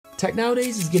Tech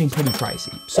nowadays is getting pretty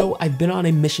pricey, so I've been on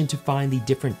a mission to find the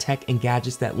different tech and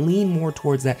gadgets that lean more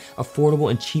towards that affordable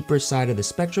and cheaper side of the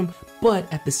spectrum,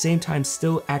 but at the same time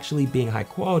still actually being high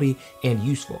quality and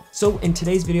useful. So in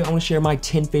today's video, I want to share my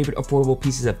 10 favorite affordable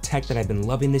pieces of tech that I've been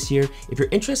loving this year. If you're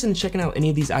interested in checking out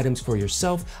any of these items for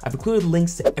yourself, I've included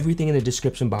links to everything in the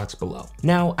description box below.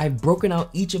 Now, I've broken out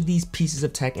each of these pieces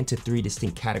of tech into 3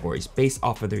 distinct categories based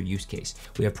off of their use case.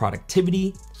 We have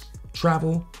productivity,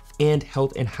 travel, and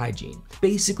health and hygiene,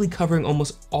 basically covering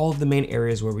almost all of the main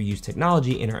areas where we use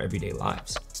technology in our everyday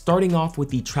lives. Starting off with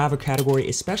the travel category,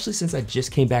 especially since I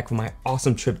just came back from my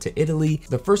awesome trip to Italy,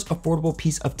 the first affordable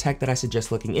piece of tech that I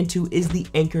suggest looking into is the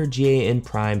Anker GAN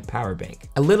Prime Power Bank.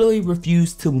 I literally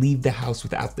refuse to leave the house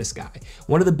without this guy.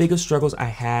 One of the biggest struggles I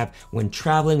have when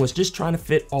traveling was just trying to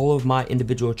fit all of my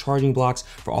individual charging blocks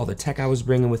for all the tech I was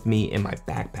bringing with me in my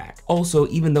backpack. Also,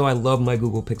 even though I love my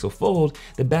Google Pixel Fold,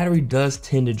 the battery does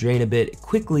tend to drain a bit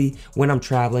quickly when I'm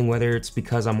traveling, whether it's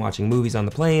because I'm watching movies on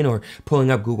the plane or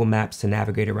pulling up Google Maps to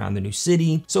navigate around the new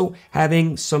city. So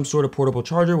having some sort of portable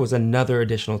charger was another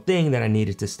additional thing that I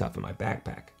needed to stuff in my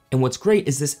backpack. And what's great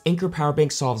is this Anker power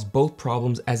bank solves both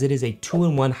problems, as it is a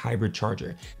 2-in-1 hybrid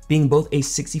charger, being both a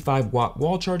 65-watt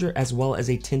wall charger as well as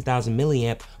a 10,000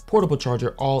 milliamp portable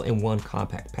charger all in one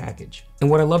compact package. And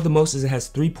what I love the most is it has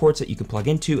 3 ports that you can plug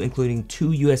into, including 2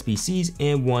 USB-Cs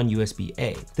and 1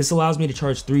 USB-A. This allows me to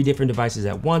charge 3 different devices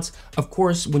at once. Of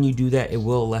course, when you do that, it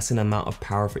will lessen the amount of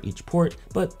power for each port,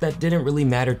 but that didn't really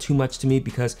matter too much to me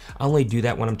because I only do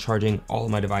that when I'm charging all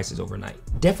of my devices overnight.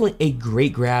 Definitely a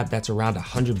great grab that's around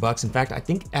 $100. In fact, I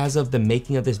think as of the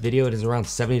making of this video, it is around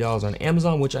 $70 on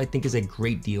Amazon, which I think is a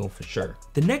great deal for sure.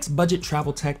 The next budget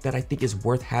travel tech that I think is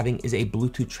worth having is a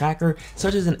Bluetooth tracker,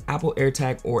 such as an Apple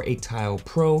AirTag or a Tile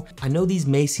Pro. I know these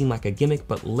may seem like a gimmick,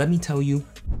 but let me tell you,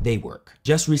 they work.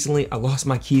 Just recently, I lost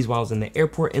my keys while I was in the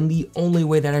airport, and the only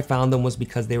way that I found them was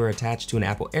because they were attached to an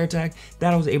Apple AirTag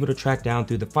that I was able to track down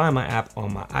through the Find My app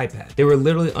on my iPad. They were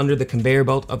literally under the conveyor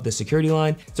belt of the security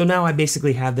line, so now I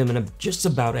basically have them in just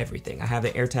about everything. I have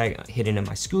the AirTag hidden in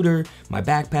my scooter, my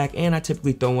backpack, and I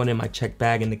typically throw one in my check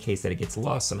bag in the case that it gets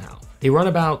lost somehow. They run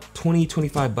about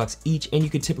 $20–25 each, and you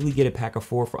could typically get a pack of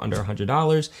 4 for under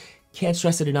 $100. Can't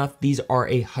stress it enough, these are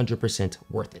 100%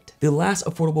 worth it. The last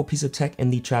affordable piece of tech in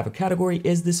the travel category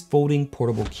is this folding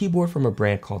portable keyboard from a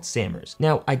brand called Sammers.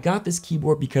 Now, I got this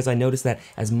keyboard because I noticed that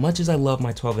as much as I love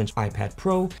my 12-inch iPad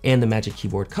Pro and the Magic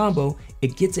Keyboard combo,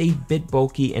 it gets a bit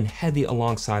bulky and heavy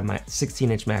alongside my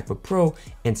 16-inch MacBook Pro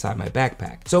inside my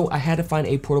backpack. So I had to find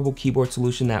a portable keyboard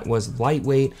solution that was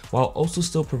lightweight while also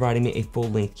still providing me a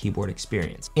full-length keyboard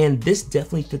experience. And this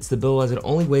definitely fits the bill, as it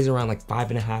only weighs around like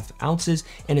 5.5 ounces,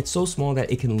 and it's so small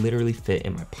that it can literally fit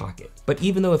in my pocket. But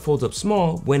even though it folds up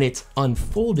small, when it's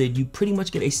unfolded, you pretty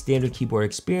much get a standard keyboard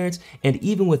experience, and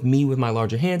even with me with my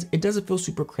larger hands, it doesn't feel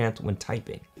super cramped when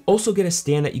typing. Also get a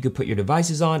stand that you could put your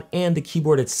devices on, and the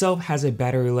keyboard itself has a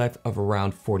battery life of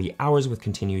around 40 hours with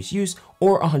continuous use,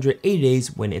 or 180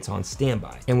 days when it's on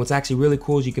standby. And what's actually really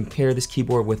cool is you can pair this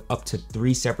keyboard with up to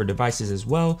 3 separate devices as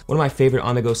well. One of my favorite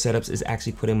on-the-go setups is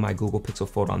actually putting my Google Pixel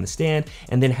Fold on the stand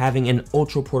and then having an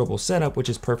ultra portable setup, which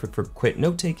is perfect for quick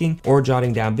note-taking or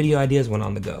jotting down video ideas when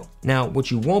on the go. Now, what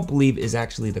you won't believe is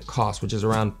actually the cost, which is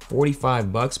around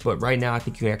 $45, but right now I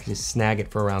think you can actually snag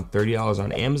it for around $30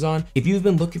 on Amazon. If you've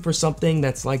been looking for something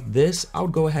that's like this, I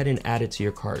would go ahead and add it to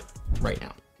your cart right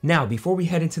now. Now, before we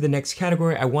head into the next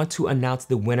category, I want to announce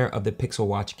the winner of the Pixel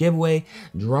Watch giveaway.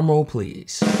 Drumroll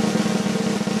please.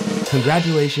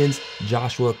 Congratulations,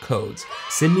 Joshua Codes.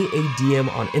 Send me a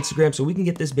DM on Instagram so we can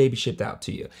get this baby shipped out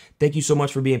to you. Thank you so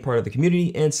much for being part of the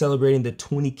community and celebrating the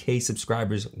 20K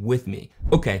subscribers with me.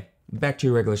 Okay, back to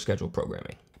your regular scheduled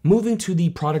programming. Moving to the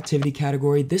productivity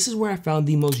category, this is where I found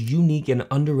the most unique and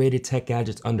underrated tech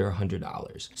gadgets under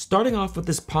 $100. Starting off with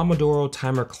this Pomodoro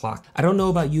timer clock. I don't know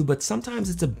about you, but sometimes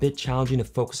it's a bit challenging to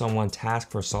focus on one task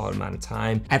for a solid amount of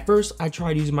time. At first, I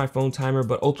tried using my phone timer,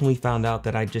 but ultimately found out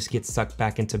that I just get sucked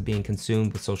back into being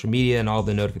consumed with social media and all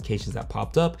the notifications that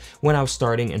popped up when I was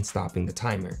starting and stopping the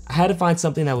timer. I had to find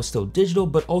something that was still digital,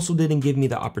 but also didn't give me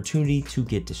the opportunity to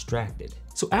get distracted.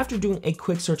 So after doing a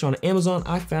quick search on Amazon,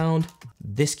 I found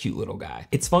this cute little guy.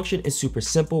 Its function is super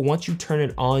simple. Once you turn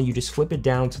it on, you just flip it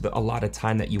down to the allotted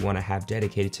time that you want to have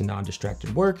dedicated to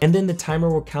non-distracted work, and then the timer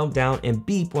will count down and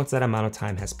beep once that amount of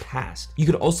time has passed. You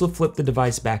could also flip the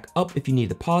device back up if you need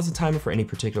to pause the timer for any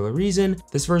particular reason.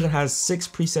 This version has 6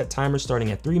 preset timers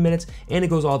starting at 3 minutes, and it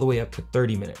goes all the way up to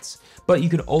 30 minutes. But you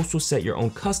can also set your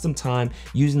own custom time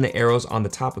using the arrows on the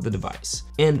top of the device.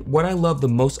 And what I love the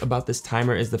most about this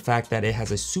timer is the fact that it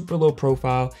has a super low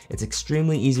profile, it's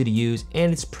extremely easy to use,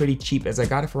 and it's pretty cheap as I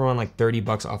got it for around like 30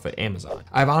 bucks off of Amazon.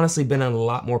 I've honestly been a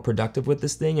lot more productive with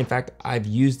this thing. In fact, I've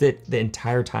used it the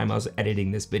entire time I was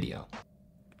editing this video.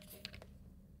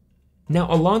 Now,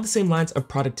 along the same lines of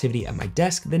productivity at my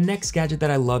desk, the next gadget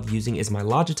that I love using is my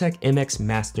Logitech MX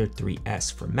Master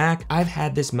 3S for Mac. I've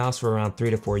had this mouse for around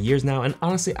 3 to 4 years now, and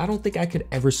honestly, I don't think I could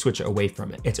ever switch away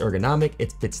from it. It's ergonomic,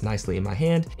 it fits nicely in my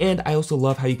hand, and I also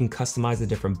love how you can customize the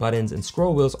different buttons and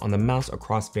scroll wheels on the mouse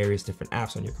across various different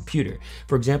apps on your computer.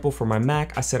 For example, for my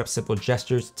Mac, I set up simple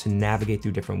gestures to navigate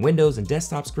through different windows and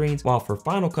desktop screens, while for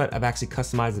Final Cut, I've actually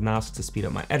customized the mouse to speed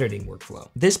up my editing workflow.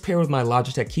 This paired with my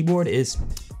Logitech keyboard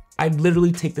I'd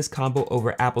literally take this combo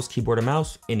over Apple's keyboard and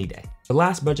mouse any day. The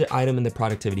last budget item in the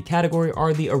productivity category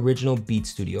are the original Beat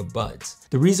Studio Buds.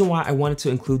 The reason why I wanted to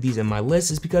include these in my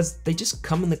list is because they just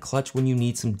come in the clutch when you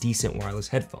need some decent wireless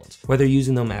headphones. Whether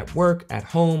using them at work, at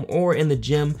home, or in the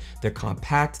gym, they're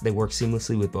compact, they work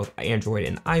seamlessly with both Android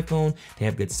and iPhone, they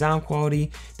have good sound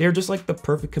quality, they're just like the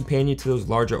perfect companion to those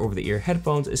larger over-the-ear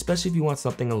headphones, especially if you want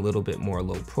something a little bit more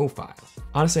low profile.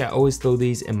 Honestly, I always throw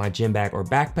these in my gym bag or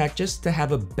backpack just to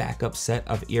have a backup set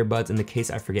of earbuds in the case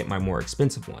I forget my more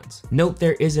expensive ones. Note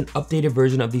there is an updated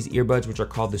version of these earbuds which are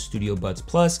called the Studio Buds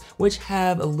Plus, which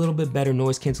have a little bit better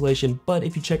noise cancellation, but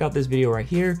if you check out this video right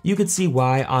here, you can see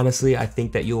why. Honestly, I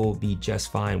think that you'll be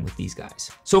just fine with these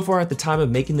guys. So far at the time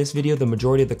of making this video, the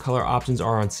majority of the color options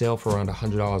are on sale for around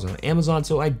 $100 on Amazon,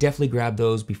 so I definitely grab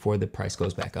those before the price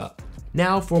goes back up.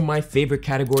 Now for my favorite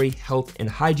category, health and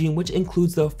hygiene, which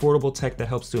includes the affordable tech that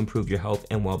helps to improve your health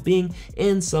and well-being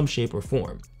in some shape or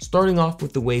form. Starting off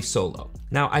with the Wave Solo.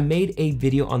 Now, I made a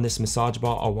video on this massage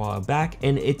ball a while back,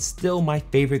 and it's still my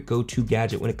favorite go-to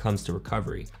gadget when it comes to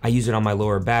recovery. I use it on my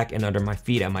lower back and under my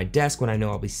feet at my desk when I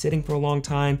know I'll be sitting for a long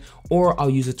time, or I'll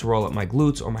use it to roll up my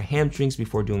glutes or my hamstrings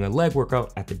before doing a leg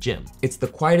workout at the gym. It's the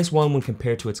quietest one when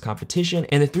compared to its competition,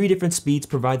 and the 3 different speeds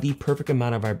provide the perfect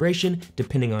amount of vibration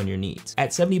depending on your needs.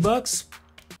 At 70 bucks,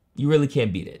 you really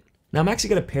can't beat it. Now I'm actually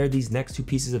gonna pair these next 2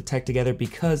 pieces of tech together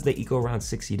because they equal around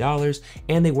 $60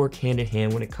 and they work hand in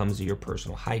hand when it comes to your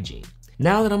personal hygiene.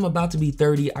 Now that I'm about to be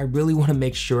 30, I really wanna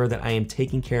make sure that I am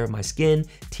taking care of my skin,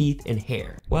 teeth, and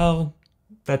hair. Well,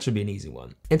 that should be an easy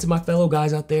one. And to my fellow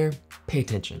guys out there, pay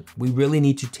attention. We really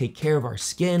need to take care of our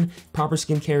skin. Proper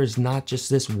skincare is not just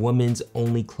this woman's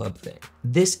only club thing.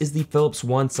 This is the Philips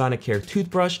One Sonicare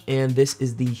toothbrush, and this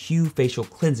is the Hue facial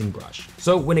cleansing brush.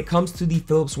 So when it comes to the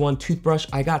Philips One toothbrush,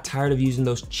 I got tired of using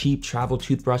those cheap travel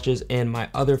toothbrushes, and my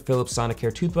other Philips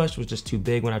Sonicare toothbrush was just too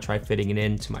big when I tried fitting it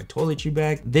into my toiletry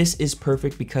bag. This is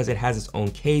perfect because it has its own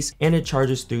case and it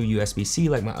charges through USB-C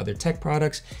like my other tech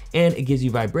products, and it gives you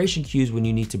vibration cues when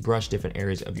you need to brush different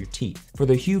areas of your teeth. For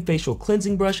the Hue facial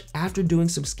cleansing brush, after doing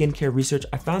some skincare research,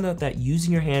 I found out that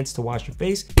using your hands to wash your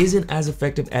face isn't as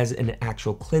effective as an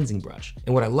actual cleansing brush.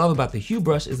 And what I love about the Hue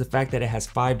brush is the fact that it has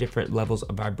 5 different levels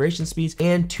of vibration speeds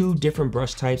and 2 different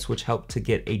brush types, which help to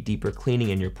get a deeper cleaning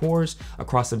in your pores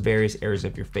across the various areas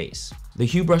of your face. The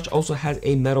Hue brush also has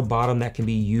a metal bottom that can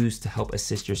be used to help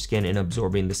assist your skin in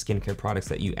absorbing the skincare products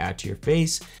that you add to your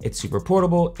face. It's super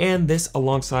portable, and this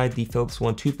alongside the Philips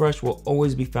One toothbrush will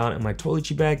always be found in my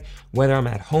toiletry bag, whether I'm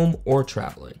at home or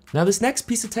traveling. Now this next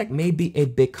piece of tech may be a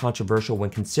bit controversial when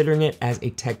considering it as a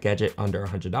tech gadget under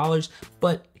 $100,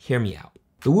 but hear me out.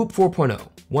 The Whoop 4.0,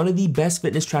 one of the best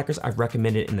fitness trackers I've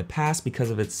recommended in the past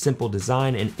because of its simple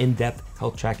design and in-depth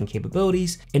health tracking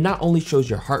capabilities. It not only shows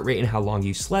your heart rate and how long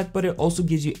you slept, but it also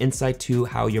gives you insight to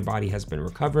how your body has been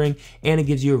recovering, and it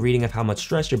gives you a reading of how much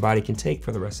stress your body can take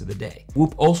for the rest of the day.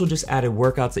 Whoop also just added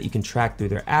workouts that you can track through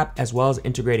their app, as well as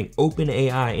integrating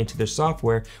OpenAI into their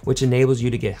software, which enables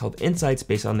you to get health insights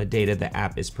based on the data the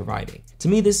app is providing. To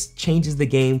me, this changes the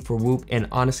game for Whoop and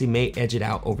honestly may edge it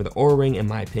out over the Oura Ring in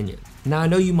my opinion. Now I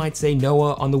know you might say,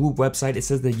 Noah, on the Whoop website it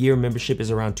says the year membership is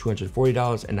around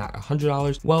 $240 and not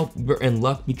 $100. Well, you're in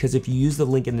luck because if you use the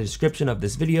link in the description of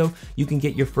this video, you can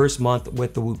get your first month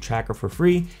with the Whoop tracker for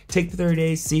free. Take the 30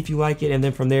 days, see if you like it, and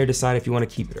then from there decide if you want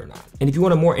to keep it or not. And if you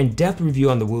want a more in-depth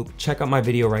review on the Whoop, check out my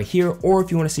video right here, or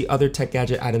if you want to see other tech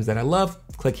gadget items that I love,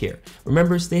 click here.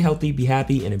 Remember, stay healthy, be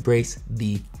happy, and embrace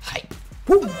the hype.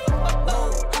 Woo!